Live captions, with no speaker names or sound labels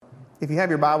If you have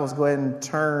your Bibles, go ahead and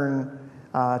turn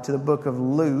to the book of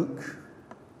Luke,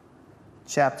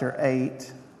 chapter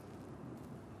 8.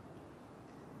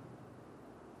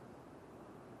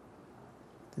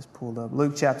 Just pulled up.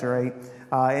 Luke chapter 8.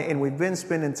 And we've been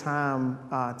spending time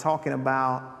talking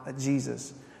about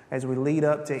Jesus as we lead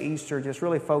up to Easter, just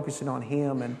really focusing on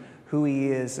Him and who He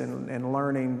is and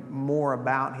learning more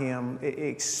about Him,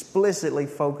 explicitly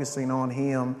focusing on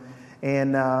Him.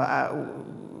 And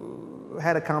I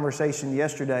had a conversation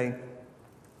yesterday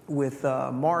with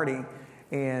Marty,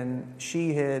 and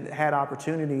she had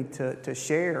opportunity to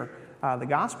share the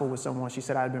gospel with someone. She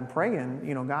said, I'd been praying,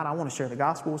 God, I want to share the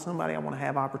gospel with somebody. I want to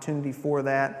have opportunity for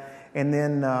that. And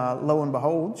then lo and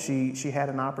behold, she had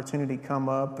an opportunity come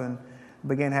up and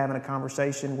began having a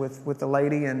conversation with the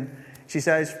lady. And she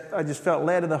said, I just felt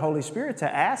led of the Holy Spirit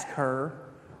to ask her,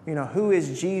 who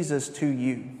is Jesus to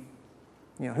you?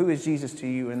 Who is Jesus to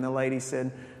you? And the lady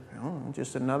said,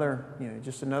 just another man,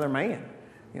 just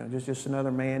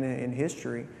another man in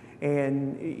history.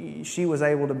 And she was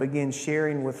able to begin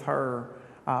sharing with her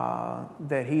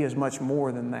that He is much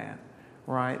more than that,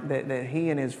 right? That He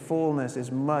in His fullness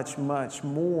is much, much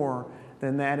more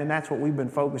than that. And that's what we've been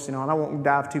focusing on. I won't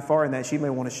dive too far in that. She may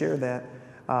want to share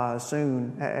that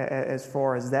soon as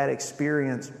far as that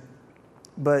experience.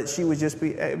 But she would just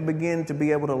begin to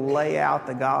be able to lay out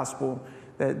the gospel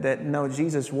that no,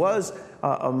 Jesus was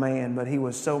a man, but He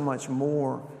was so much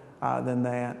more than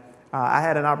that. I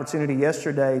had an opportunity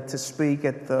yesterday to speak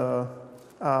at the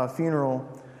funeral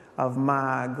of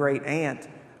my great aunt.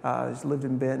 She lived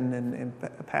in Benton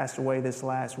and passed away this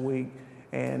last week.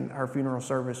 And her funeral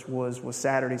service was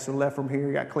Saturday. So left from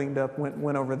here, got cleaned up,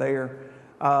 went over there,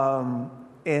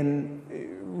 and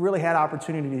really had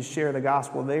opportunity to share the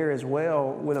gospel there as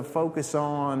well, with a focus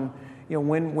on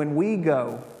when we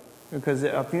go, because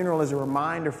a funeral is a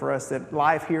reminder for us that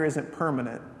life here isn't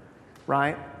permanent,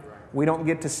 right? We don't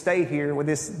get to stay here with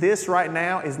this. This right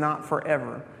now is not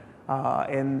forever.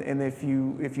 And if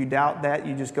you doubt that,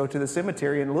 you just go to the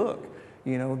cemetery and look.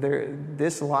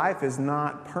 This life is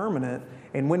not permanent.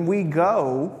 And when we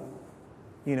go,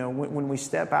 when we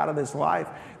step out of this life,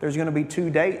 there's going to be 2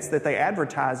 dates that they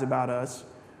advertise about us,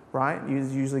 right?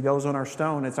 It usually goes on our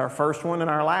stone. It's our first one and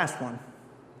our last one.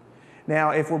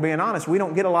 Now, if we're being honest, we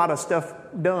don't get a lot of stuff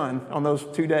done on those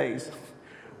 2 days.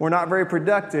 We're not very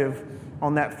productive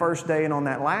on that first day and on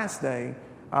that last day.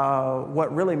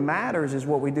 What really matters is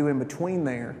what we do in between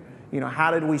there.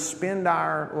 How did we spend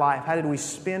our life? How did we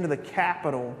spend the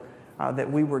capital that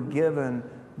we were given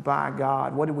by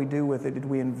God? What did we do with it? Did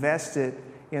we invest it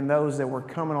in those that were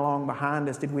coming along behind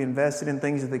us? Did we invest it in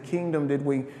things of the kingdom? Did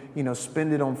we,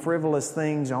 spend it on frivolous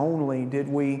things only? Did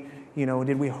we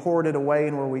hoard it away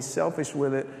and were we selfish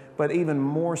with it? But even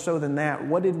more so than that,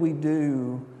 what did we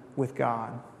do with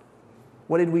God?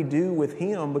 What did we do with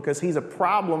Him? Because He's a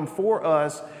problem for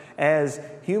us as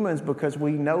humans, because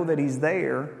we know that He's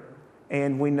there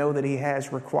and we know that He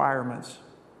has requirements,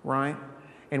 right?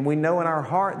 And we know in our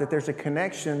heart that there's a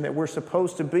connection, that we're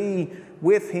supposed to be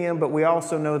with Him, but we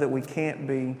also know that we can't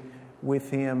be with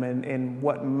Him. And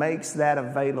what makes that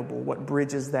available, what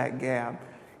bridges that gap,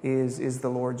 is the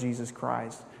Lord Jesus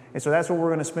Christ. And so that's what we're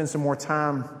going to spend some more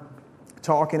time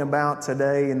talking about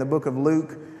today in the book of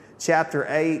Luke, chapter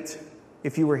 8.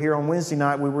 If you were here on Wednesday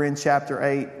night, we were in chapter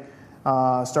 8,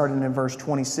 starting in verse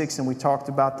 26, and we talked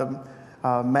about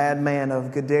the madman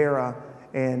of Gadara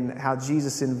and how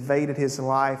Jesus invaded his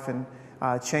life and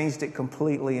changed it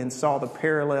completely, and saw the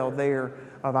parallel there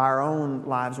of our own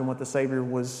lives and what the Savior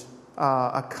was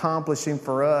accomplishing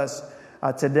for us.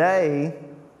 Today,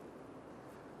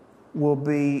 we'll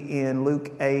be in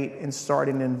Luke 8 and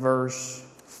starting in verse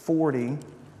 40.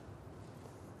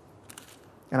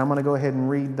 And I'm going to go ahead and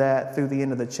read that through the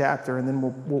end of the chapter, and then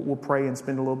we'll pray and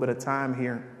spend a little bit of time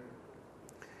here.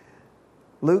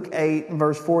 Luke 8,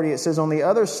 verse 40, it says, on the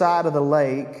other side of the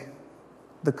lake,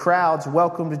 the crowds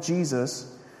welcomed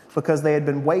Jesus because they had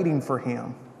been waiting for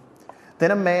Him.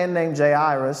 Then a man named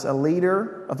Jairus, a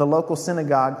leader of the local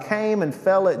synagogue, came and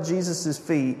fell at Jesus'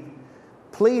 feet,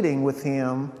 pleading with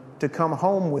Him to come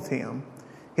home with him.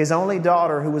 His only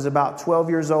daughter, who was about 12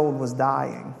 years old, was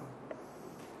dying.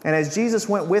 And as Jesus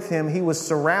went with him, He was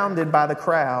surrounded by the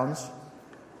crowds.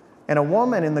 And a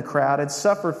woman in the crowd had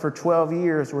suffered for 12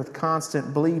 years with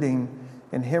constant bleeding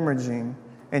and hemorrhaging,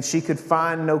 and she could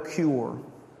find no cure.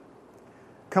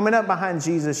 Coming up behind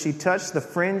Jesus, she touched the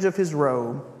fringe of His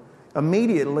robe.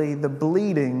 Immediately, the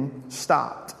bleeding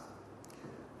stopped.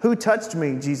 "Who touched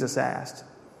me?" Jesus asked.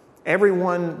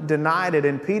 Everyone denied it,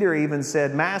 and Peter even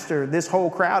said, "Master, this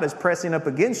whole crowd is pressing up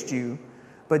against you."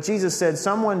 But Jesus said,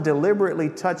 "Someone deliberately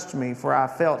touched me, for I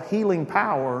felt healing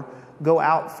power go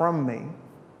out from me."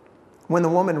 When the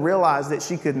woman realized that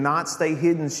she could not stay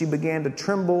hidden, she began to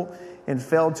tremble and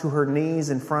fell to her knees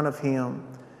in front of him.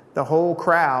 The whole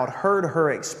crowd heard her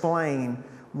explain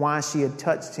why she had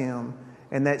touched him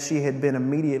and that she had been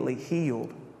immediately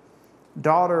healed.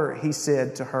 "Daughter," he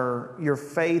said to her, "your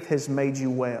faith has made you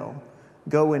well.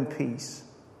 Go in peace."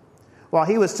 While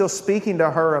he was still speaking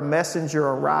to her, a messenger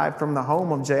arrived from the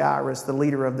home of Jairus, the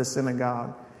leader of the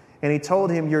synagogue. And he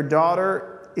told him, "Your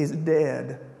daughter is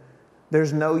dead.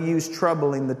 There's no use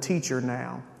troubling the teacher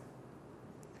now."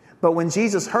 But when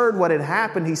Jesus heard what had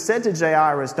happened, he said to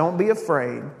Jairus, "Don't be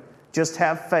afraid. Just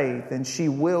have faith, and she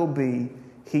will be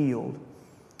healed."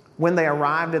 When they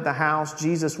arrived at the house,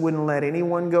 Jesus wouldn't let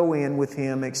anyone go in with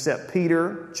him except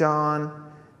Peter, John,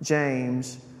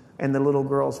 James, and the little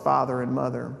girl's father and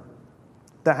mother.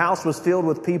 The house was filled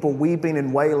with people weeping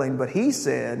and wailing, but he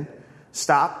said,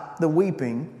 "Stop the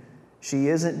weeping. She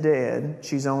isn't dead.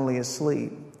 She's only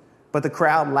asleep." But the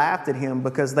crowd laughed at him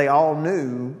because they all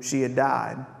knew she had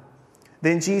died.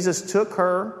 Then Jesus took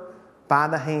her by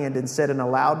the hand and said in a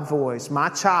loud voice, "My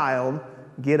child,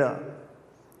 get up."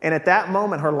 And at that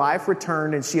moment her life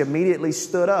returned and she immediately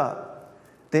stood up.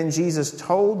 Then Jesus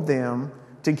told them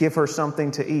to give her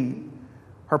something to eat.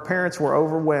 Her parents were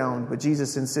overwhelmed, but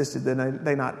Jesus insisted that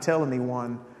they not tell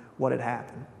anyone what had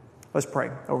happened. Let's pray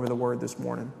over the word this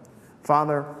morning.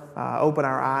 Father, open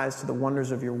our eyes to the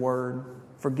wonders of your word.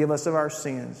 Forgive us of our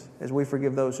sins as we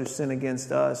forgive those who sin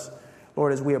against us.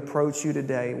 Lord, as we approach you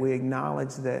today, we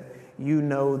acknowledge that you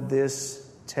know this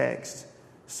text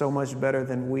so much better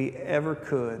than we ever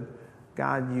could.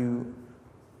 God, you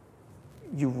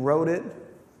wrote it,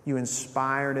 you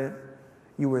inspired it,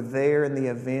 you were there in the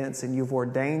events, and you've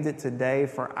ordained it today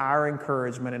for our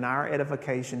encouragement and our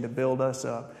edification to build us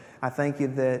up. I thank you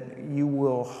that you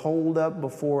will hold up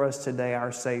before us today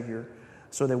our Savior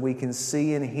so that we can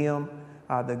see in him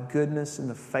the goodness and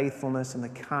the faithfulness and the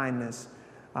kindness,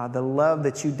 the love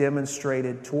that you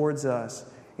demonstrated towards us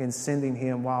in sending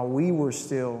him while we were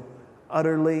still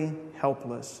utterly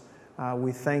helpless.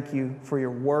 We thank you for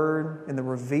your word and the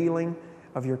revealing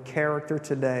of your character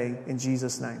today in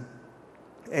Jesus' name.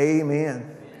 Amen.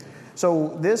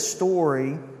 So this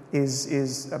story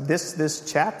this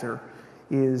chapter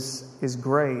is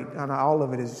great, and all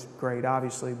of it is great,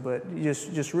 obviously, but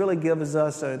just really gives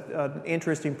us an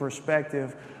interesting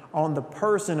perspective on the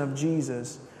person of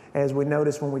Jesus, as we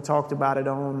noticed when we talked about it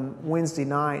on Wednesday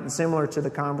night, and similar to the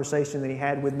conversation that he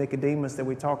had with Nicodemus that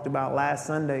we talked about last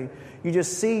Sunday. You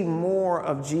just see more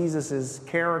of Jesus's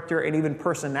character and even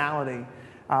personality,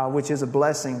 which is a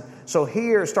blessing. So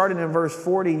here, starting in verse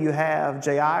 40, you have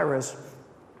Jairus,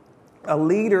 a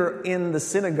leader in the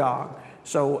synagogue.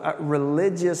 So a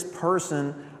religious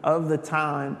person of the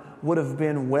time, would have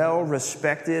been well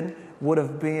respected, would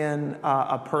have been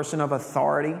a person of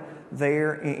authority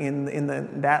there in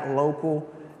that local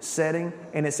setting.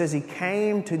 And it says he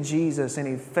came to Jesus and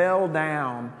he fell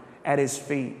down at his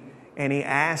feet and he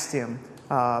asked him,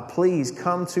 "Please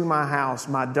come to my house.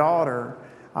 My daughter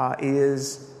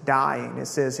is dying." It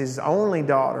says his only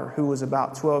daughter, who was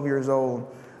about 12 years old,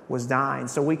 was dying.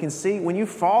 So we can see when you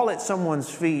fall at someone's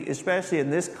feet, especially in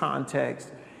this context,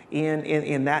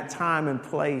 in that time and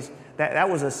place, that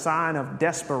was a sign of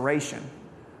desperation,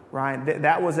 right?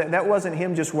 That wasn't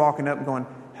him just walking up and going,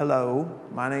 "Hello,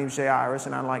 my name's Jairus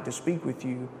and I'd like to speak with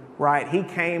you," right? He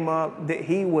came up,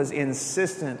 he was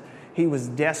insistent, he was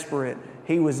desperate,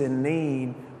 he was in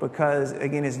need because,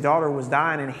 again, his daughter was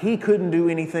dying and he couldn't do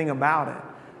anything about it.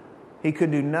 He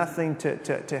could do nothing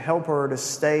to help her, to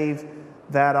stave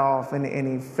that off, and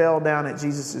he fell down at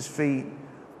Jesus' feet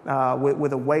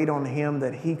with a weight on him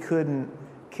that he couldn't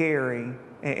carry,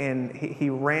 and he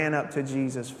ran up to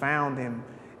Jesus, found him,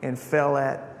 and fell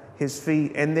at his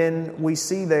feet. And then we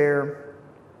see there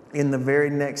in the very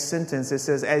next sentence, it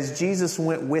says, as Jesus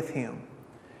went with him.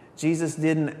 Jesus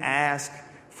didn't ask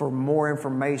for more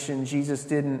information. Jesus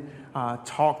didn't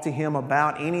talk to him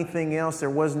about anything else. There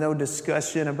was no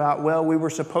discussion about, well, we were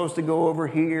supposed to go over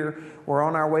here. We're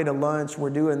on our way to lunch. We're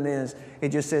doing this. It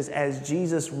just says, as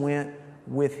Jesus went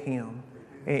with him.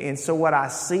 And so what I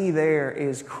see there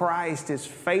is Christ is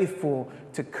faithful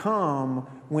to come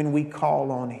when we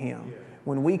call on him.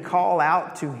 When we call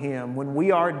out to him, when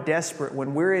we are desperate,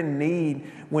 when we're in need,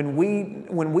 when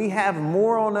we have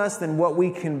more on us than what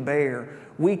we can bear,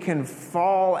 we can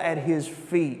fall at his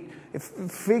feet,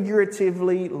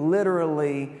 figuratively,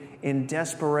 literally, in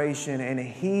desperation, and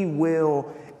he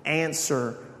will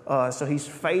answer us. So he's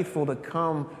faithful to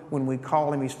come when we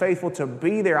call him. He's faithful to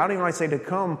be there. I don't even like to say to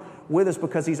come with us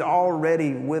because he's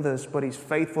already with us, but he's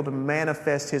faithful to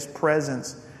manifest his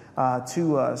presence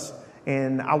to us.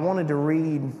 And I wanted to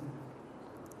read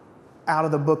out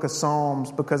of the book of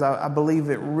Psalms because I believe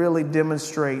it really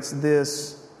demonstrates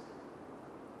this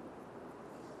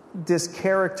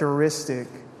characteristic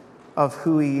of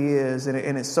who he is.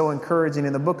 And it's so encouraging.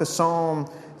 In the book of Psalm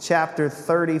chapter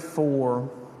 34,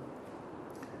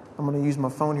 I'm going to use my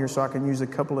phone here so I can use a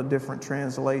couple of different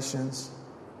translations.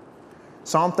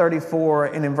 Psalm 34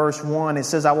 and in verse 1, it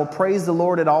says, I will praise the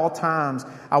Lord at all times.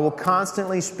 I will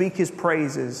constantly speak his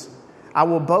praises. I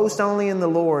will boast only in the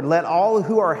Lord. Let all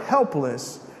who are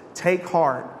helpless take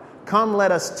heart. Come,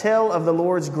 let us tell of the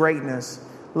Lord's greatness.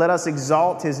 Let us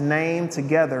exalt his name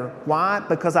together. Why?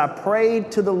 Because I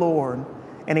prayed to the Lord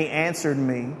and he answered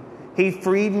me. He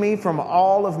freed me from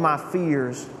all of my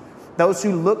fears. Those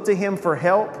who look to him for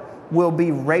help will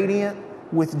be radiant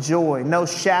with joy. No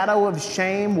shadow of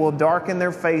shame will darken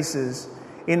their faces.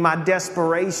 In my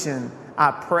desperation,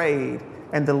 I prayed,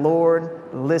 and the Lord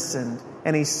listened,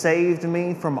 and he saved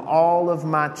me from all of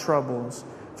my troubles.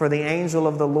 For the angel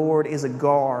of the Lord is a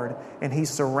guard, and he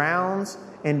surrounds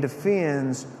and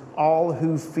defends all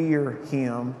who fear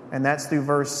him. And that's through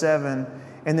verse 7.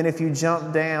 And then if you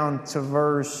jump down to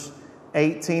verse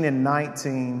 18 and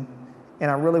 19,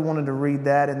 and I really wanted to read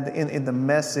that in the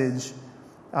Message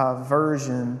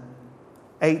version,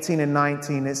 18 and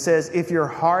 19, it says, if your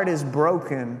heart is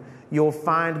broken, you'll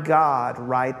find God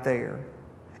right there.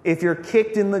 If you're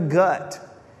kicked in the gut,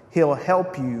 he'll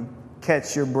help you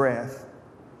catch your breath.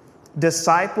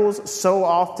 Disciples so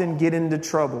often get into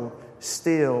trouble.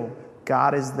 Still,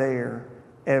 God is there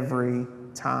every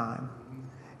time.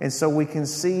 And so we can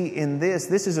see in this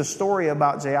is a story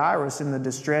about Jairus and the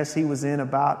distress he was in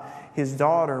about his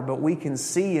daughter, but we can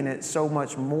see in it so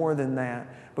much more than that,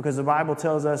 because the Bible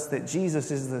tells us that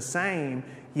Jesus is the same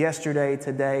yesterday,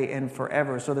 today, and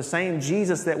forever. So the same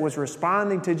Jesus that was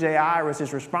responding to Jairus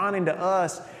is responding to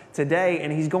us today,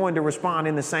 and he's going to respond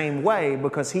in the same way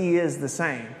because he is the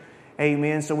same.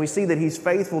 Amen. So we see that he's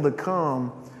faithful to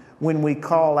come when we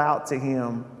call out to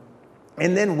him.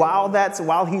 And then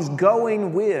while he's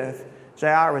going with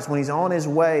Jairus, when he's on his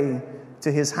way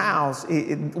to his house,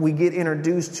 we get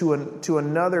introduced to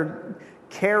another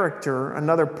character,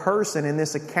 another person in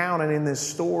this account and in this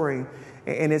story.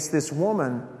 And it's this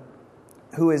woman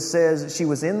who says she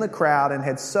was in the crowd and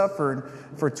had suffered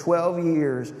for 12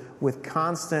 years with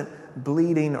constant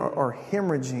bleeding or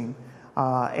hemorrhaging,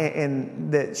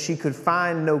 and that she could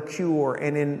find no cure.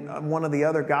 And in one of the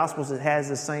other Gospels, it has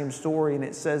the same story, and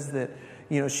it says that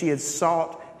she had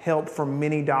sought help from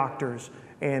many doctors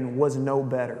and was no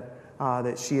better.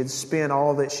 That she had spent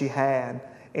all that she had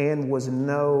and was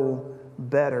no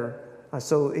better.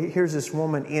 So here's this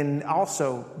woman in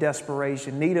also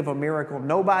desperation, need of a miracle.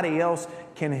 Nobody else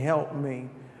can help me.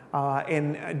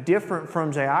 And different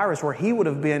from Jairus, where he would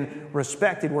have been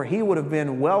respected, where he would have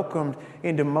been welcomed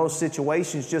into most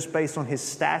situations just based on his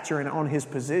stature and on his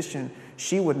position,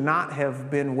 she would not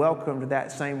have been welcomed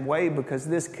that same way, because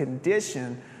this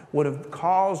condition would have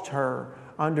caused her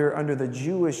under the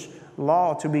Jewish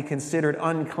law to be considered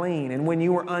unclean. And when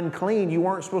you were unclean, you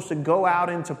weren't supposed to go out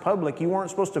into public. You weren't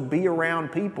supposed to be around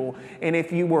people. And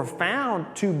if you were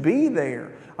found to be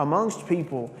there amongst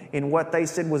people in what they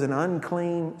said was an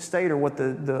unclean state, or what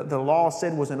the law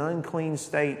said was an unclean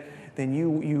state, then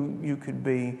you could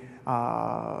be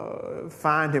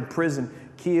fined, imprisoned,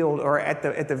 killed, or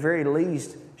at the very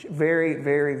least, very,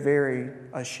 very, very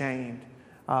ashamed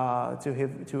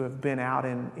to have been out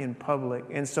in public.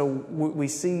 And so we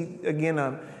see, again,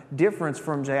 a difference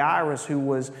from Jairus, who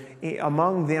was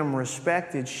among them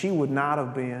respected. She would not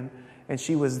have been. And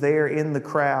she was there in the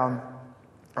crowd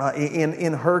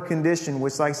in her condition,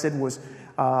 which, like I said, was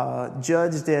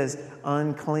judged as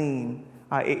unclean.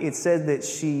 It said that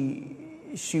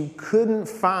she couldn't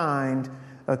find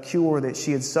a cure, that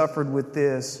she had suffered with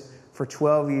this for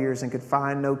 12 years and could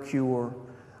find no cure.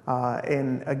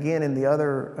 And again, in the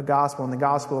other gospel, in the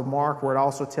Gospel of Mark, where it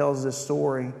also tells this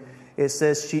story, it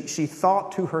says she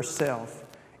thought to herself,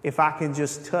 if I can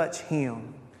just touch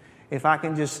him, if I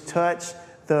can just touch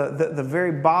the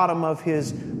very bottom of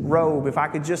his robe, if I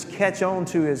could just catch on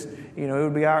to his, it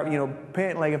would be our,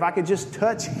 pant leg, if I could just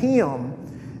touch him,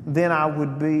 then I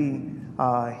would be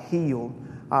healed.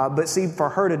 But see, for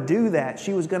her to do that,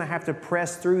 she was going to have to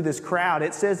press through this crowd.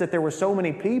 It says that there were so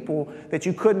many people that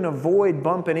you couldn't avoid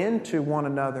bumping into one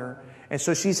another. And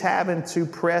so she's having to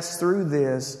press through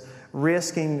this,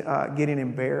 risking getting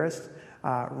embarrassed,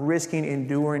 risking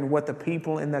enduring what the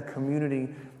people in the community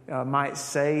might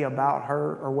say about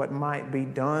her, or what might be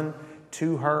done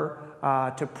to her,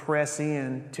 to press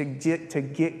in, to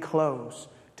get close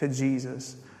to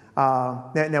Jesus.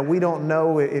 Now, we don't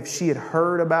know if she had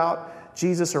heard about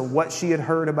Jesus or what she had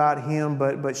heard about him,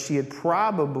 but she had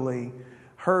probably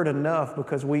hurt enough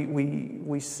because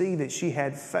we see that she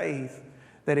had faith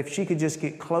that if she could just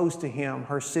get close to him,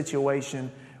 her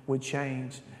situation would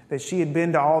change. That she had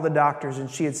been to all the doctors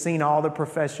and she had seen all the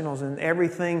professionals and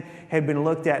everything had been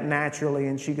looked at naturally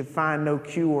and she could find no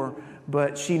cure.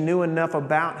 But she knew enough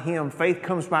about him. Faith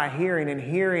comes by hearing, and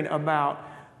hearing about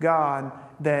God,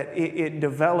 that it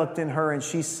developed in her, and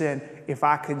she said, if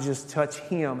I could just touch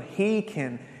him, he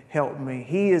can help me.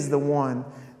 He is the one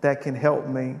that can help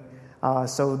me.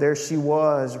 So there she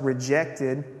was,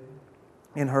 rejected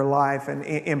in her life and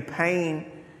in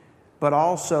pain, but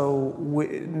also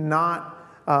not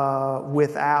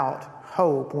without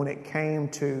hope when it came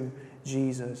to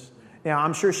Jesus. Now,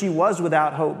 I'm sure she was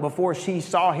without hope before she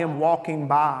saw him walking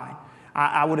by.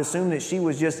 I would assume that she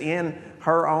was just in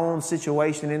her own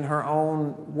situation, in her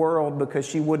own world, because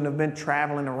she wouldn't have been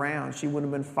traveling around. She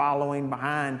wouldn't have been following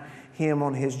behind him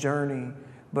on his journey.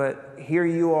 But here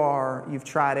you are. You've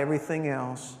tried everything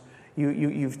else.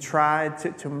 You've tried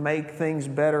to make things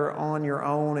better on your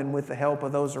own and with the help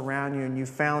of those around you, and you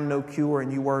found no cure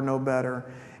and you were no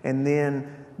better. And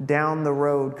then down the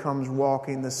road comes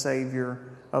walking the Savior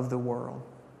of the world.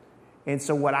 And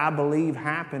so what I believe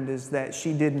happened is that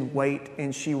she didn't wait,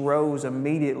 and she rose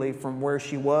immediately from where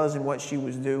she was and what she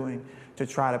was doing to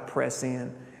try to press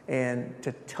in and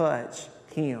to touch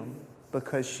him,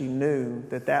 because she knew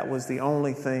that that was the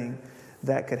only thing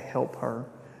that could help her.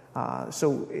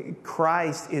 So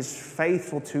Christ is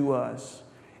faithful to us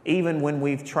even when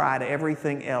we've tried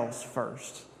everything else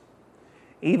first.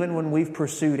 Even when we've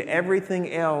pursued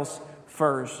everything else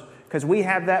first. Because we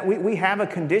have that, we have a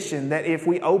condition that if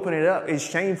we open it up is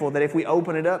shameful, that if we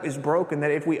open it up is broken,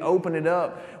 that if we open it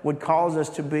up would cause us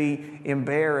to be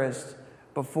embarrassed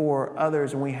before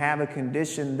others. And we have a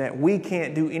condition that we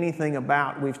can't do anything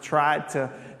about. We've tried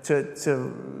to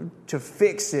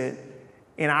fix it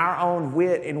in our own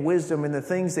wit and wisdom and the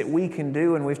things that we can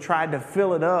do. And we've tried to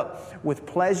fill it up with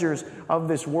pleasures of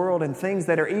this world and things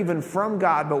that are even from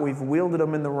God, but we've wielded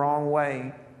them in the wrong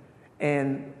way.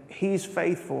 And He's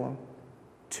faithful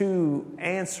to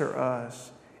answer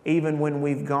us even when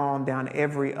we've gone down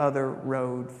every other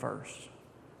road first.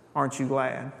 Aren't you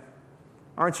glad?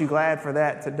 Aren't you glad for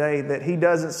that today, that He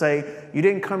doesn't say, you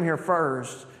didn't come here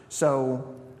first,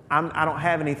 so I don't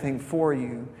have anything for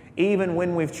you. Even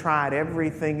when we've tried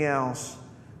everything else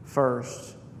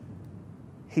first,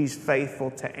 He's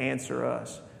faithful to answer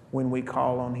us when we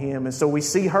call on Him. And so we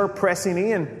see her pressing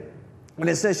in. And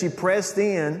it says she pressed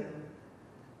in,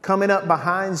 coming up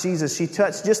behind Jesus. She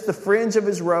touched just the fringe of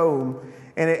His robe,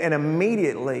 and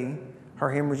immediately her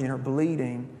hemorrhaging, her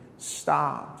bleeding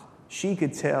stopped. She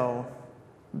could tell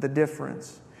the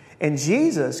difference. And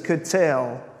Jesus could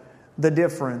tell the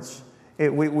difference.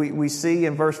 We see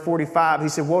in verse 45, He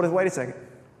said, wait a second.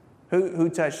 Who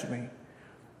touched me?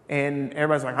 And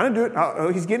everybody's like, I didn't do it.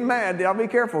 Oh, he's getting mad. I'll be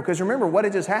careful. Because remember what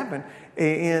had just happened.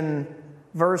 In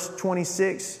verse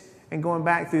 26 and going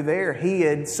back through there, He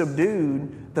had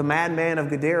subdued the madman of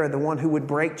Gadara, the one who would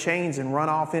break chains and run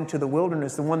off into the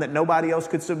wilderness, the one that nobody else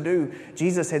could subdue.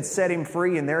 Jesus had set him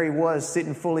free, and there he was,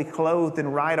 sitting fully clothed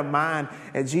and right of mind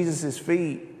at Jesus'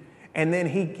 feet. And then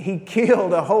he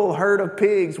killed a whole herd of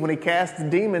pigs when He cast the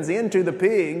demons into the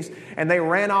pigs, and they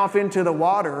ran off into the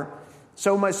water,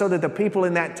 so much so that the people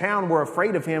in that town were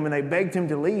afraid of Him and they begged Him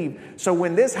to leave. So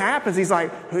when this happens, He's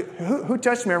like, who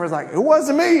touched me? Everyone's like, it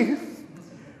wasn't me.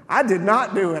 I did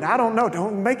not do it. I don't know.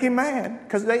 Don't make him mad.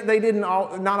 Because they didn't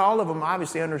not all of them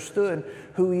obviously understood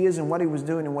who He is and what He was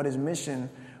doing and what His mission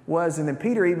was. And then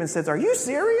Peter even says, are you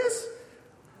serious?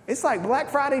 It's like Black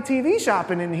Friday TV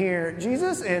shopping in here,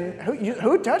 Jesus. And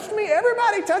who touched me?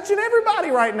 Everybody touching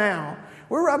everybody right now.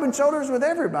 We're rubbing shoulders with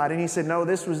everybody. And He said, no,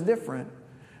 this was different.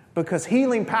 Because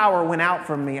healing power went out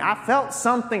from me. I felt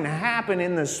something happen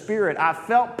in the Spirit. I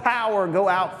felt power go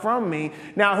out from me.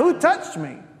 Now, who touched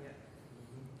me?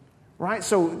 Right?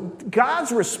 So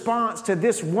God's response to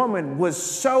this woman was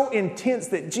so intense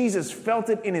that Jesus felt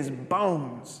it in His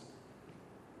bones.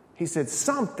 He said,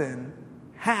 something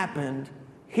happened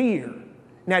here.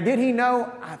 Now, did He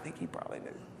know? I think He probably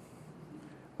knew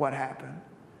what happened.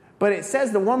 But it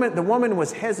says the woman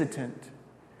was hesitant.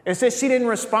 It says she didn't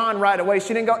respond right away.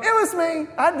 She didn't go, it was me.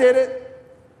 I did it.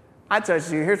 I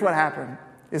touched you. Here's what happened.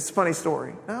 It's a funny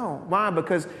story. No. Why?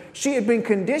 Because she had been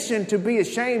conditioned to be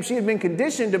ashamed. She had been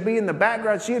conditioned to be in the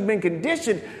background. She had been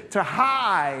conditioned to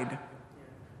hide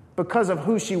because of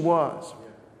who she was.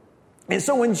 And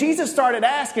so when Jesus started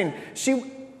asking,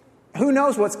 who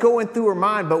knows what's going through her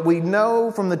mind, but we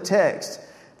know from the text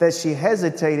that she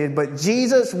hesitated, but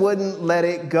Jesus wouldn't let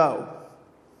it go.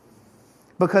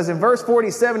 Because in verse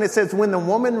 47, it says, when the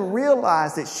woman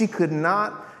realized that she could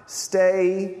not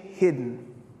stay hidden.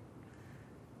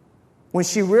 When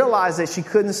she realized that she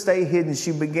couldn't stay hidden,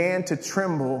 she began to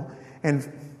tremble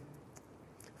and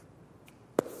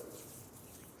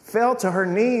fell to her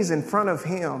knees in front of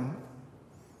him.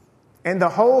 And the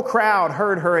whole crowd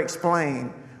heard her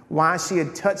explain why she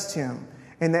had touched him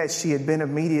and that she had been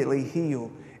immediately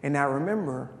healed. And now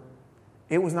remember,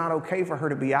 it was not okay for her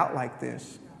to be out like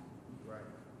this.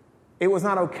 It was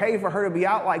not okay for her to be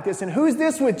out like this. And who's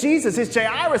this with Jesus? It's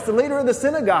Jairus, the leader of the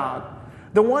synagogue.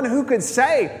 The one who could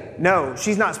say, no,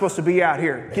 she's not supposed to be out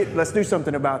here. Let's do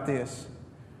something about this.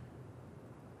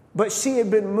 But she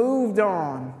had been moved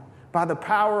on by the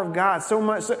power of God so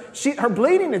much. Her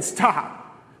bleeding had stopped.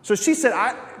 So she said,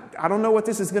 I don't know what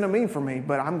this is going to mean for me,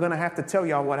 but I'm going to have to tell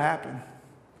y'all what happened.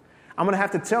 I'm going to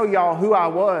have to tell y'all who I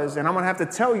was, and I'm going to have to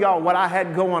tell y'all what I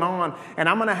had going on. And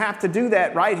I'm going to have to do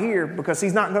that right here because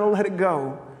he's not going to let it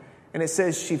go. And it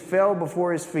says she fell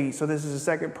before his feet. So this is the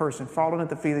second person falling at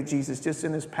the feet of Jesus just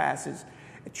in this passage,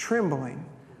 trembling.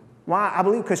 Why? I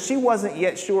believe because she wasn't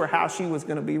yet sure how she was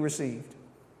going to be received.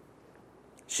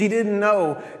 She didn't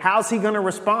know, how's he going to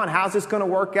respond? How's this going to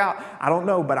work out? I don't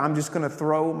know, but I'm just going to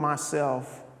throw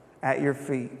myself at your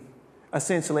feet.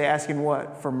 Essentially asking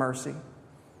what? For mercy.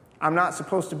 I'm not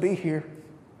supposed to be here.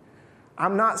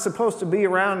 I'm not supposed to be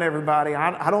around everybody.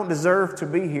 I don't deserve to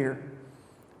be here.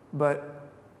 But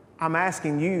I'm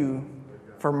asking you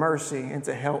for mercy and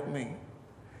to help me.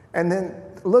 And then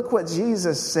look what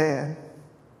Jesus said.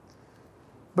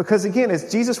 Because again,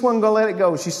 as Jesus wasn't going to let it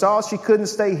go, she saw she couldn't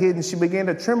stay hidden. She began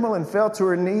to tremble and fell to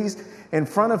her knees in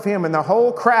front of him. And the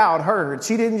whole crowd heard.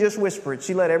 She didn't just whisper it.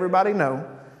 She let everybody know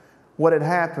what had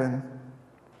happened.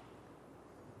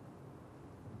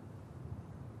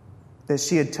 That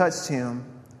she had touched him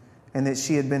and that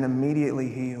she had been immediately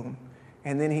healed.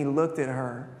 And then he looked at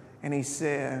her and he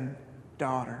said,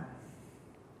 daughter.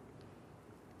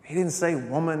 He didn't say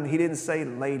woman. He didn't say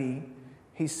lady.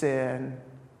 He said,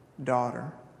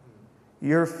 daughter.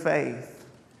 Your faith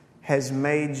has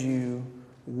made you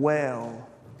well.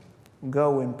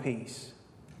 Go in peace.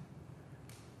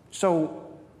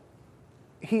 So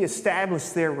he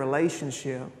established their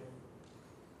relationship.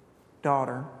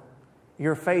 Daughter,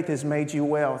 your faith has made you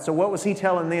well. So what was he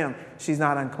telling them? She's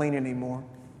not unclean anymore.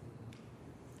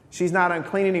 She's not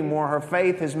unclean anymore. Her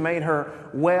faith has made her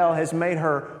well, has made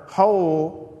her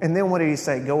whole. And then what did he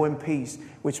say? Go in peace,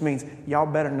 which means y'all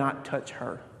better not touch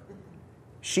her.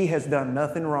 She has done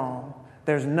nothing wrong.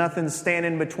 There's nothing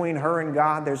standing between her and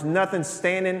God. There's nothing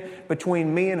standing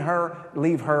between me and her.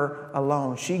 Leave her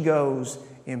alone. She goes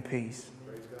in peace.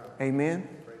 Amen.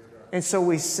 And so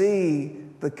we see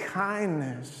the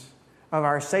kindness of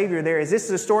our Savior there. Is this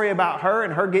a story about her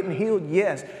and her getting healed?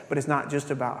 Yes, but it's not just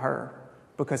about her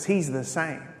because he's the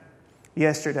same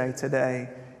yesterday, today,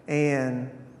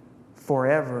 and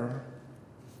forever.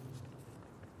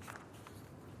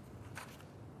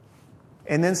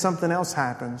 And then something else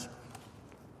happens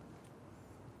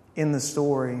in the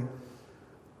story.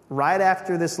 Right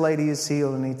after this lady is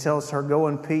healed and he tells her, go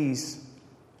in peace.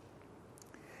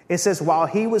 It says, while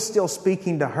he was still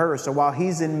speaking to her, so while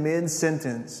he's in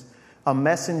mid-sentence, a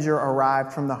messenger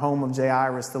arrived from the home of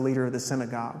Jairus, the leader of the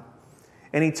synagogue.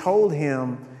 And he told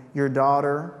him, your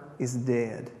daughter is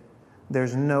dead.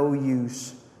 There's no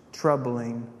use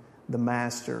troubling the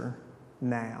master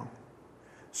now.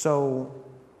 So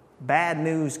bad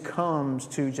news comes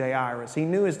to Jairus. He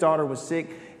knew his daughter was sick.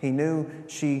 He knew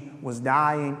she was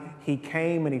dying. He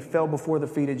came and he fell before the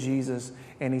feet of Jesus.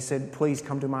 And he said, please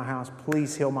come to my house.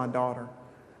 Please heal my daughter.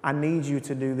 I need you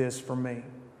to do this for me.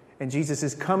 And Jesus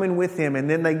is coming with him. And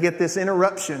then they get this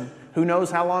interruption. Who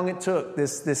knows how long it took?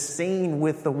 This scene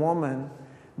with the woman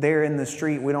there in the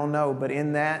street. We don't know. But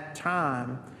in that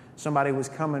time, somebody was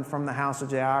coming from the house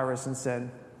of Jairus and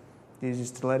said, you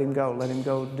just let him go.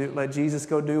 Let Jesus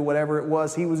go do whatever it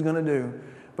was he was going to do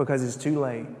because it's too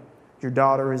late. Your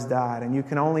daughter has died. And you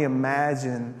can only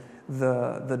imagine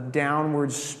the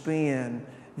downward spin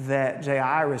that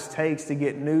Jairus takes to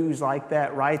get news like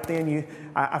that. Right then,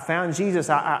 I found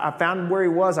Jesus. I found where he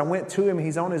was. I went to him.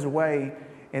 He's on his way.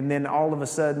 And then all of a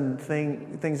sudden,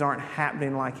 things aren't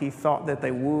happening like he thought that they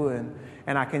would.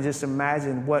 And I can just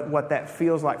imagine what that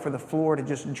feels like for the floor to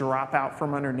just drop out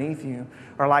from underneath you.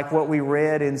 Or like what we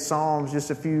read in Psalms just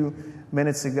a few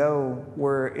minutes ago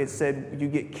where it said you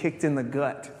get kicked in the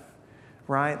gut.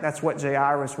 Right? That's what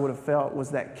Jairus would have felt,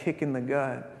 was that kick in the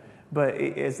gut. But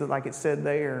it's like it said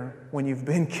there, when you've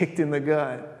been kicked in the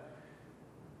gut,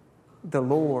 the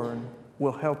Lord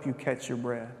will help you catch your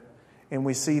breath. And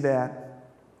we see that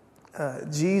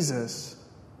Jesus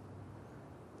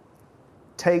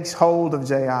takes hold of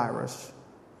Jairus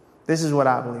This is what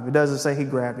I believe. It doesn't say he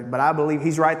grabbed him, but I believe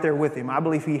he's right there with him. I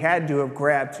believe he had to have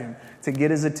grabbed him to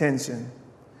get his attention.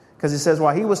 Because it says,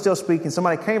 while he was still speaking,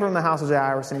 somebody came from the house of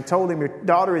Jairus, and he told him, your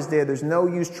daughter is dead. There's no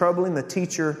use troubling the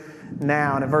teacher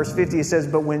now. And in verse 50, it says,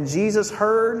 but when Jesus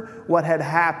heard what had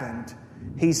happened,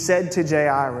 he said to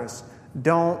Jairus,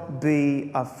 don't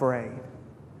be afraid.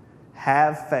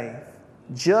 Have faith.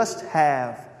 Just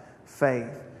have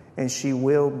faith, and she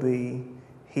will be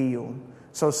healed.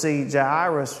 So see,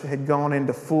 Jairus had gone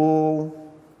into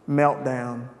full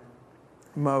meltdown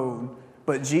mode,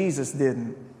 but Jesus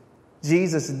didn't.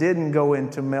 Jesus didn't go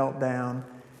into meltdown.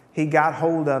 He got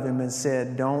hold of him and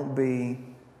said, don't be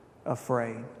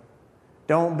afraid.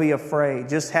 Don't be afraid.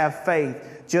 Just have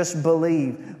faith. Just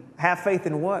believe. Have faith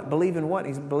in what? Believe in what?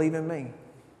 He's believe in me.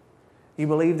 You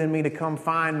believed in me to come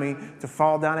find me, to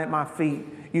fall down at my feet.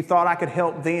 You thought I could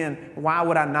help then. Why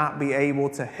would I not be able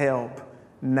to help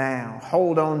now?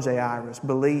 Hold on, Jairus.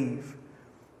 Believe.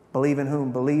 Believe in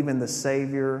whom? Believe in the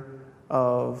Savior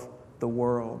of the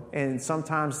world. And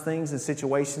sometimes things and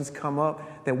situations come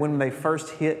up that when they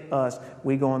first hit us,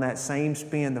 we go on that same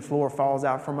spin. The floor falls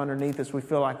out from underneath us. We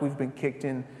feel like we've been kicked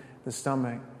in the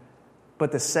stomach.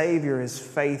 But the Savior is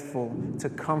faithful to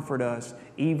comfort us,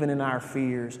 even in our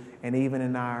fears and even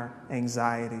in our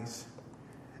anxieties.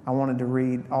 I wanted to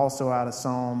read also out of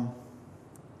Psalm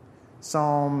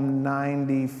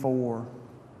 94.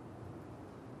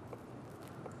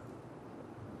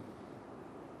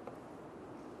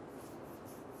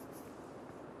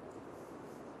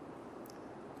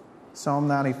 Psalm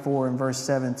 94 and verse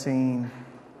 17.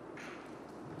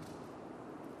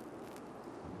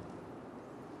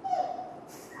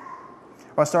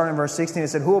 Well, starting in verse 16, it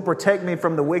said, who will protect me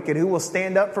from the wicked? Who will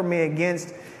stand up for me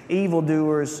against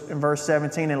evildoers? In verse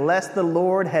 17, unless the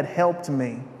Lord had helped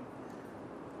me,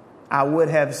 I would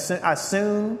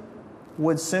soon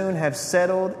have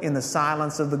settled in the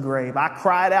silence of the grave. I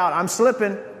cried out, I'm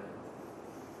slipping.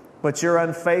 But your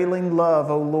unfailing love,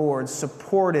 O Lord,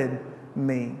 supported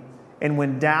me. And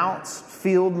when doubts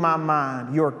filled my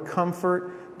mind, your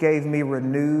comfort gave me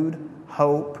renewed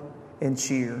hope and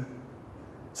cheer.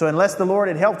 So unless the Lord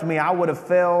had helped me, I would have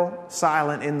fell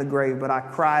silent in the grave. But I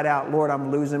cried out, Lord,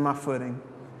 I'm losing my footing.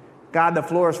 God, the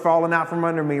floor is falling out from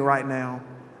under me right now.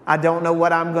 I don't know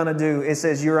what I'm going to do. It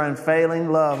says, your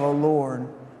unfailing love, O Lord,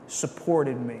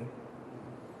 supported me.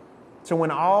 So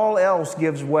when all else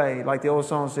gives way, like the old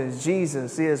song says,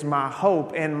 Jesus is my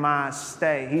hope and my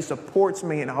stay. He supports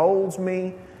me and holds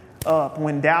me up.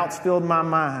 When doubts filled my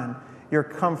mind, your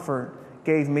comfort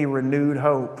gave me renewed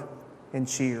hope and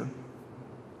cheer.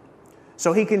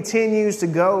 So he continues to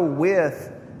go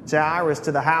with Jairus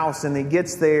to the house, and he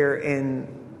gets there, and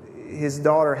his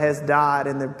daughter has died,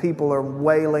 and the people are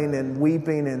wailing and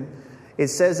weeping. And it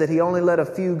says that he only let a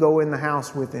few go in the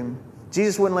house with him.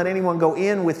 Jesus wouldn't let anyone go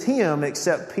in with him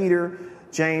except Peter,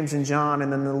 James, and John.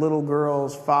 And then the little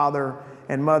girl's father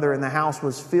and mother, and the house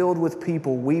was filled with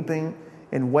people weeping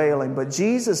and wailing. But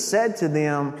Jesus said to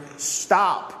them,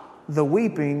 stop the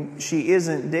weeping. She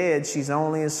isn't dead. She's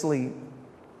only asleep.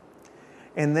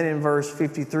 And then in verse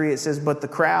 53, it says, but the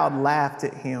crowd laughed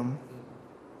at him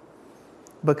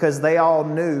because they all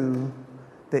knew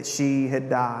that she had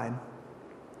died.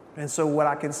 And so what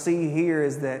I can see here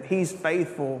is that he's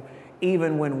faithful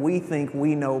even when we think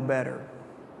we know better.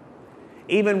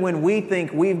 Even when we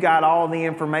think we've got all the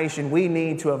information we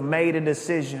need to have made a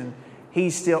decision,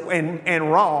 he's still,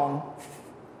 and wrong.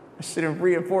 I should have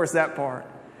reinforced that part.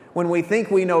 When we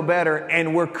think we know better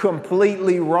and we're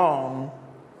completely wrong,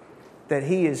 that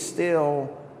he is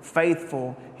still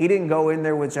faithful. He didn't go in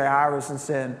there with Jairus and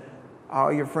said,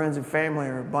 all your friends and family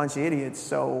are a bunch of idiots,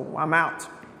 so I'm out.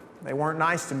 They weren't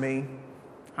nice to me.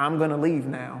 I'm going to leave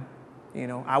now. You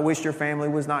know, I wish your family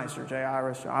was nicer,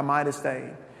 Jairus. I might have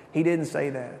stayed. He didn't say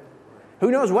that.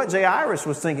 Who knows what Jairus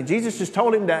was thinking? Jesus just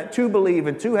told him that to believe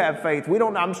and to have faith.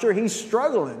 I'm sure he's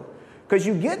struggling. Because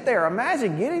you get there,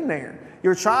 imagine getting there.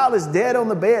 Your child is dead on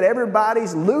the bed.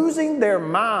 Everybody's losing their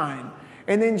mind.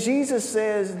 And then Jesus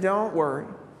says, don't worry.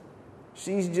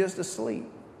 She's just asleep.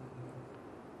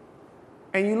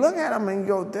 And you look at them and you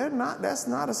go, that's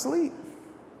not asleep.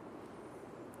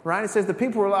 Right? It says the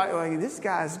people were like, this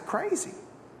guy's crazy.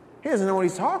 He doesn't know what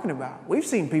he's talking about. We've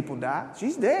seen people die.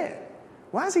 She's dead.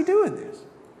 Why is he doing this?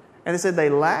 And it said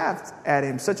they laughed at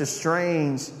him. Such a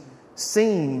strange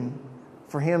scene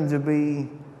for him to be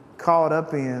caught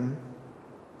up in.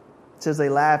 It says they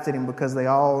laughed at him because they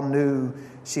all knew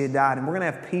she had died. And we're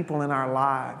going to have people in our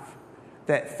life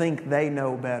that think they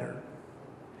know better.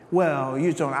 Well,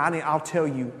 I'll tell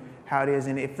you how it is.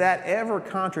 And if that ever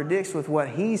contradicts with what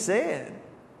he said,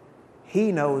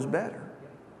 he knows better,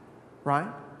 right?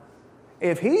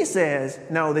 If he says,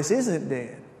 no, this isn't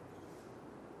dead,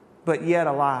 but yet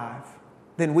alive,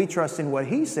 then we trust in what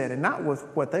he said and not with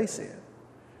what they said.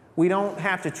 We don't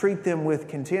have to treat them with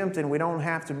contempt and we don't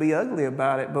have to be ugly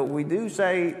about it, but we do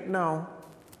say, no,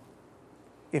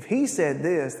 if he said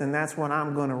this, then that's what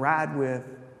I'm going to ride with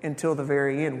until the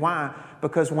very end. Why?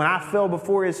 Because when I fell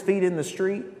before his feet in the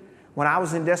street, when I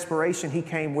was in desperation, he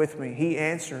came with me. He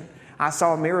answered. I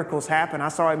saw miracles happen. I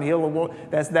saw him heal a woman.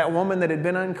 That's that woman that had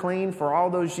been unclean for all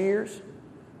those years.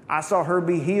 I saw her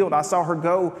be healed. I saw her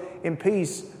go in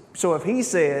peace. So if he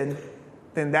said,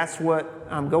 then that's what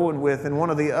I'm going with. In one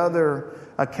of the other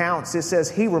accounts, it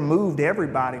says he removed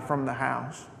everybody from the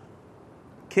house,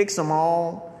 kicks them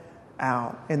all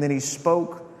out, and then he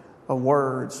spoke a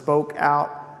word, spoke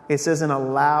out. It says in a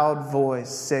loud voice,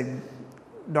 said,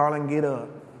 darling, get up.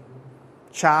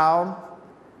 Child,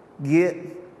 get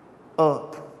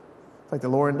up. It's like the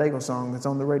Lauren Daigle song that's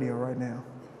on the radio right now.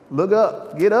 Look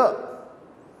up, get up.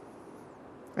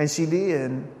 And she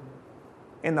did,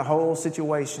 and the whole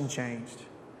situation changed.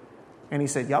 And he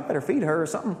said, y'all better feed her or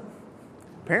something.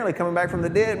 Apparently coming back from the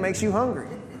dead makes you hungry.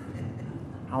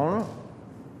 I don't know.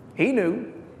 He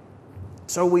knew.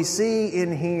 So we see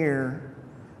in here,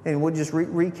 and we'll just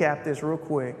recap this real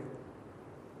quick.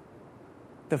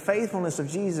 The faithfulness of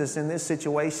Jesus in this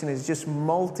situation is just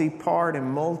multi-part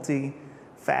and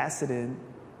multifaceted.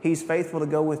 He's faithful to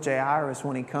go with Jairus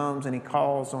when he comes and he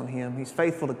calls on him. He's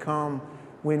faithful to come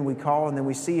when we call, and then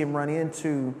we see him run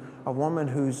into a woman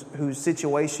whose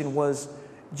situation was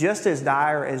just as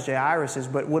dire as Jairus's,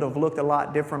 but would have looked a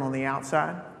lot different on the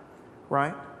outside,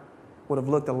 right? Would have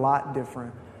looked a lot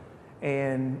different.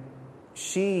 And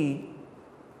she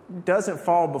doesn't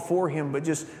fall before him, but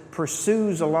just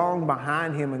pursues along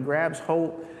behind him and grabs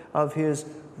hold of his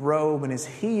robe and is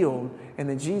healed. And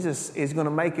then Jesus is going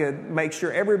to make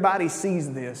sure everybody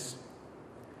sees this.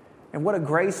 And what a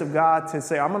grace of God to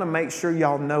say, I'm going to make sure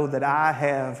y'all know that I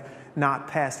have not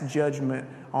passed judgment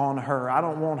on her. I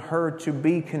don't want her to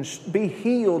be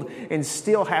healed and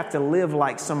still have to live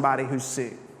like somebody who's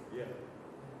sick. Yeah.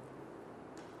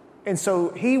 And so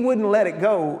he wouldn't let it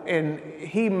go, and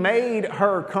he made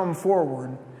her come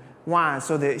forward. Why?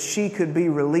 So that she could be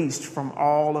released from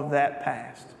all of that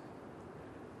past.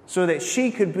 So that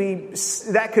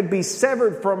that could be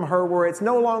severed from her where it's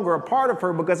no longer a part of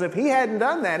her, because if he hadn't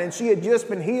done that and she had just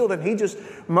been healed and he just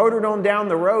motored on down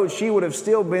the road, she would have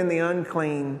still been the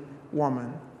unclean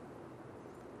woman.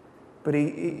 But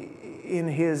he, in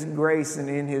his grace and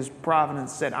in his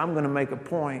providence, said, I'm going to make a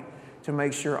point to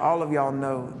make sure all of y'all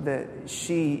know that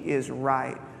she is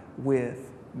right with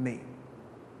me.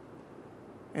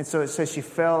 And so it says she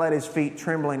fell at his feet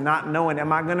trembling, not knowing,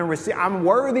 am I going to receive? I'm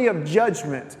worthy of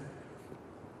judgment,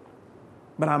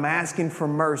 but I'm asking for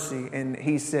mercy. And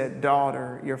he said,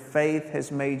 daughter, your faith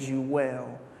has made you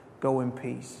well. Go in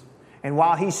peace. And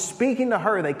while he's speaking to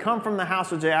her, they come from the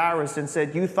house of Jairus and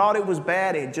said, you thought it was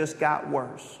bad, it just got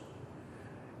worse.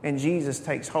 And Jesus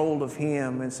takes hold of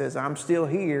him and says, I'm still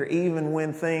here even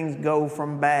when things go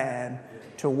from bad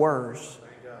to worse.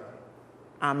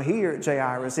 I'm here,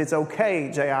 Jairus. It's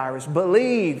okay, Jairus.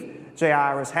 Believe,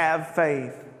 Jairus. Have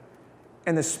faith.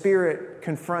 And the Spirit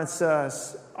confronts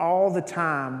us all the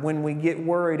time when we get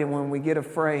worried and when we get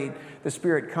afraid. The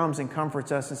Spirit comes and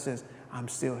comforts us and says, I'm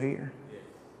still here.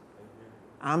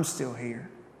 I'm still here.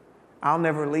 I'll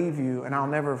never leave you and I'll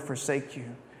never forsake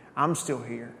you. I'm still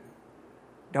here.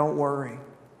 Don't worry.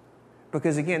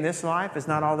 Because again, this life is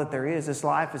not all that there is. This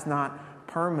life is not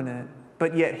permanent.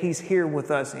 But yet he's here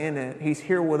with us in it. He's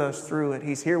here with us through it.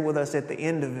 He's here with us at the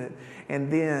end of it.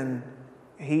 And then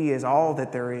he is all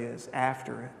that there is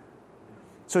after it.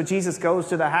 So Jesus goes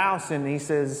to the house and he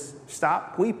says,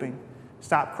 stop weeping.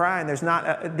 Stop crying.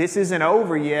 This isn't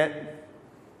over yet.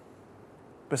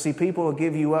 But see, people will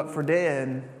give you up for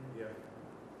dead. Yeah.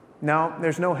 No,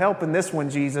 there's no help in this one,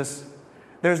 Jesus.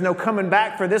 There's no coming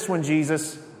back for this one,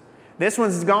 Jesus. This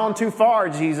one's gone too far,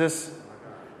 Jesus.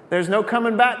 There's no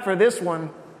coming back for this one.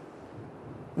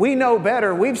 We know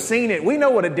better. We've seen it. We know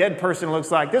what a dead person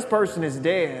looks like. This person is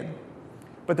dead.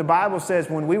 But the Bible says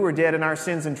when we were dead in our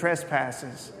sins and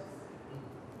trespasses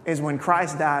is when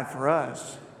Christ died for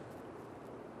us.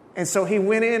 And so he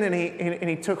went in and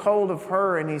he took hold of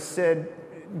her and he said,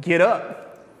 get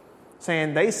up.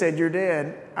 Saying, they said you're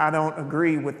dead. I don't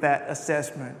agree with that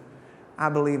assessment. I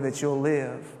believe that you'll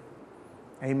live.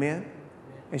 Amen.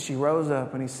 And she rose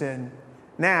up and he said,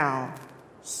 now,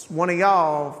 one of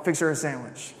y'all fix her a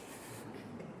sandwich.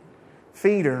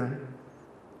 Feed her.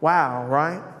 Wow,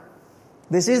 right?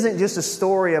 This isn't just a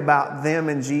story about them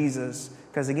and Jesus,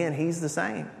 because again, he's the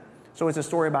same. So it's a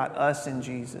story about us and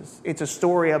Jesus. It's a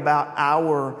story about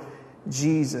our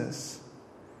Jesus.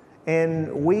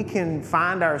 And we can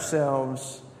find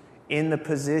ourselves in the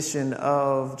position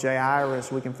of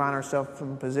Jairus. We can find ourselves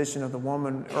in the position of the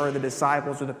woman or the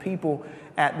disciples or the people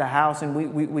at the house. And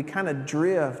we kind of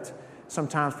drift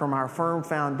sometimes from our firm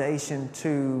foundation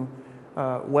to,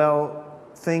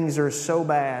 things are so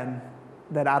bad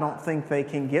that I don't think they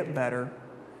can get better.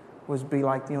 Was be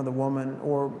like, the woman,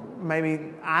 or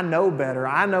maybe I know better.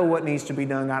 I know what needs to be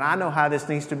done, God. I know how this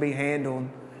needs to be handled.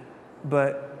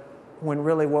 But when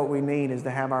really what we need is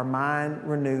to have our mind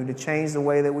renewed, to change the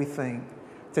way that we think,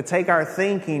 to take our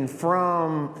thinking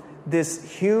from this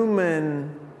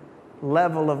human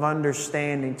level of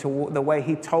understanding to the way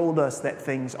He told us that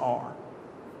things are.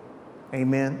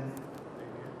 Amen.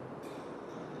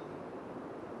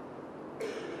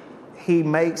 He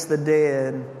makes the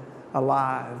dead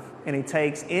alive, and He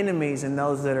takes enemies and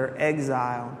those that are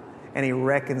exiled, and He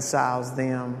reconciles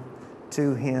them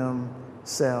to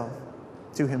Himself.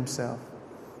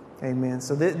 Amen.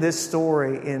 So this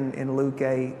story in Luke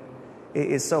 8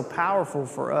 is so powerful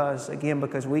for us, again,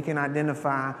 because we can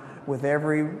identify with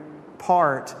every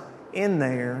part in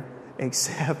there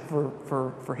except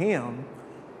for Him.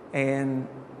 And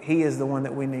He is the one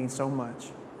that we need so much.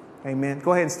 Amen.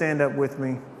 Go ahead and stand up with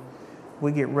me.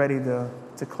 We get ready to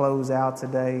close out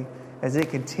today as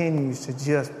it continues to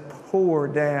just pour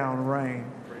down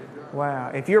rain.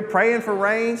 Wow. If you're praying for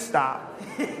rain, stop.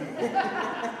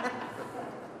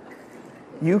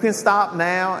 You can stop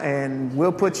now, and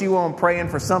we'll put you on praying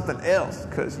for something else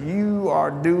because you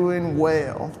are doing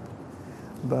well.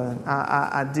 But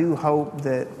I do hope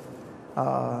that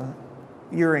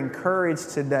you're encouraged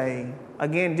today,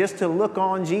 again, just to look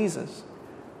on Jesus,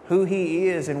 who He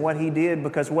is and what He did,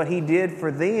 because what He did for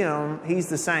them, He's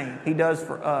the same. He does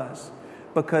for us.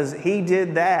 Because He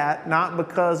did that, not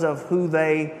because of who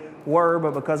they were,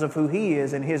 but because of who He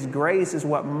is. And His grace is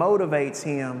what motivates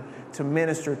Him to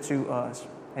minister to us.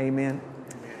 Amen.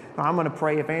 Now, I'm going to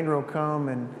pray. If Andrew will come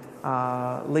and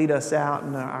lead us out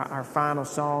in our final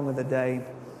song of the day.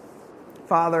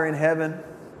 Father in heaven,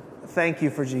 thank You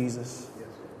for Jesus.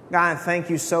 God, thank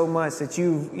You so much that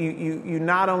you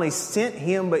not only sent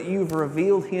Him, but You've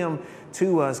revealed Him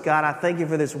to us. God, I thank You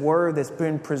for this word that's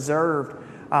been preserved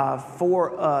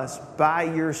for us by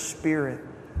Your Spirit.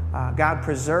 God,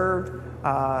 preserved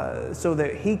so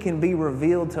that He can be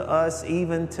revealed to us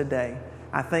even today.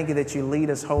 I thank You that You lead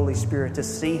us, Holy Spirit, to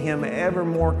see Him ever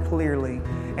more clearly.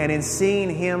 And in seeing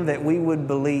Him that we would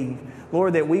believe.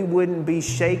 Lord, that we wouldn't be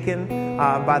shaken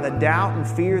by the doubt and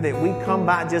fear that we come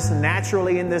by just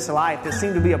naturally in this life that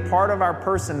seem to be a part of our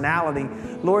personality.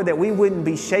 Lord, that we wouldn't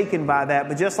be shaken by that.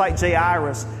 But just like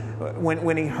Jairus,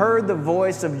 when he heard the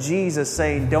voice of Jesus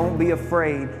saying, "Don't be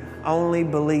afraid, only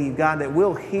believe." God, that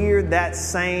we'll hear that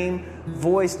same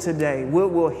voice today.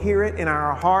 We'll hear it in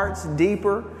our hearts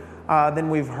deeper than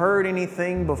we've heard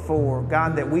anything before.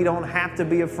 God, that we don't have to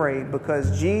be afraid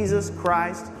because Jesus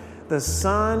Christ, the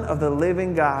Son of the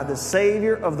living God, the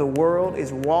Savior of the world,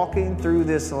 is walking through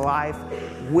this life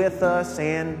with us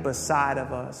and beside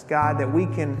of us. God, that we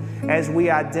can, as we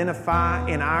identify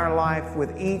in our life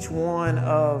with each one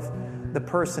of the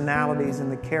personalities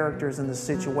and the characters and the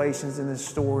situations in this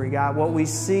story, God, what we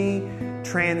see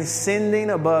transcending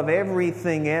above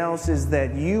everything else is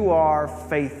that You are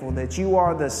faithful, that You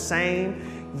are the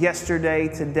same yesterday,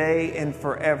 today, and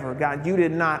forever. God, You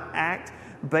did not act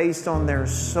based on their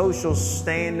social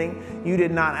standing. You did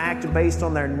not act based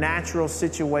on their natural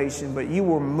situation, but You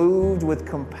were moved with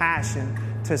compassion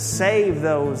to save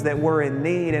those that were in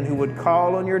need and who would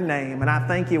call on Your name. And I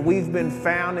thank You, we've been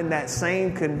found in that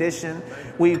same condition.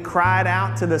 We've cried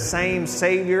out to the same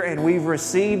Savior and we've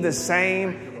received the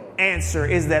same answer,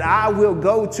 is that I will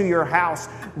go to Your house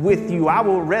with You. I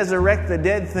will resurrect the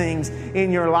dead things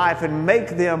in your life and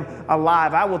make them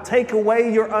alive. I will take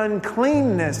away your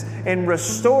uncleanness and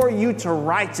restore you to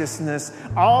righteousness.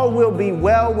 All will be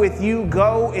well with you.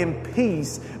 Go in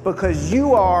peace because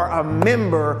you are a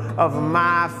member of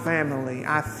my family.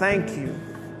 I thank You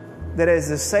that as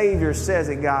the Savior says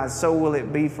it, God, so will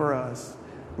it be for us.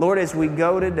 Lord, as we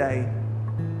go today,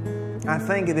 I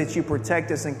thank You that You protect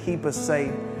us and keep us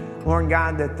safe. Lord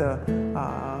God, that the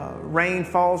rain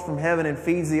falls from heaven and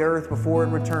feeds the earth before it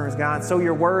returns, God. So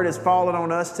Your word has fallen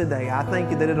on us today. I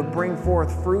thank You that it'll bring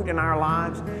forth fruit in our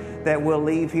lives, that we'll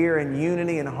leave here in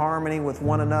unity and harmony with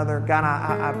one another. God,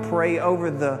 I pray over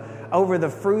the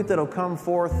fruit that'll come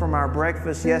forth from our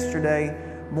breakfast yesterday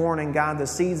morning, God, the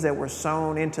seeds that were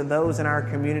sown into those in our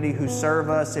community who serve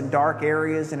us in dark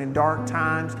areas and in dark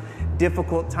times,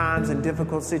 difficult times and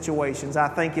difficult situations. I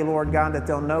thank You, Lord God, that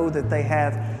they'll know that they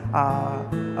have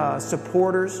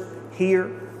supporters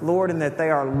here Lord, and that they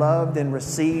are loved and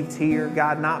received here.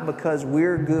 God, not because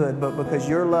we're good, but because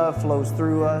your love flows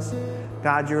through us.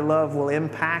 God, your love will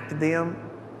impact them,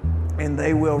 and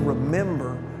they will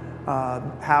remember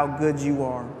how good you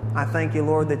are. I thank you,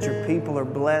 Lord, that your people are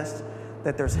blessed,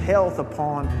 that there's health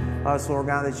upon us, Lord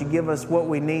God, that you give us what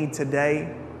we need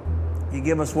today, you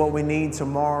give us what we need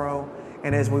tomorrow,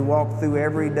 and as we walk through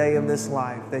every day of this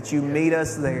life, that you meet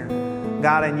us there.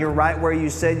 God, and you're right where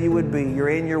you said you would be. You're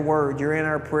in your word. You're in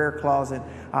our prayer closet.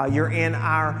 You're in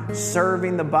our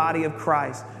serving the body of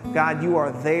Christ. God, you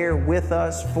are there with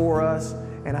us, for us,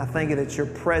 and I thank you that your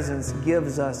presence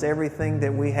gives us everything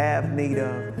that we have need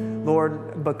of.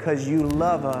 Lord, because you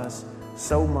love us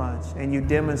so much, and you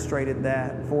demonstrated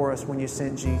that for us when you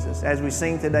sent Jesus. As we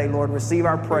sing today, Lord, receive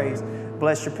our praise.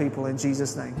 Bless your people in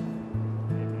Jesus' name.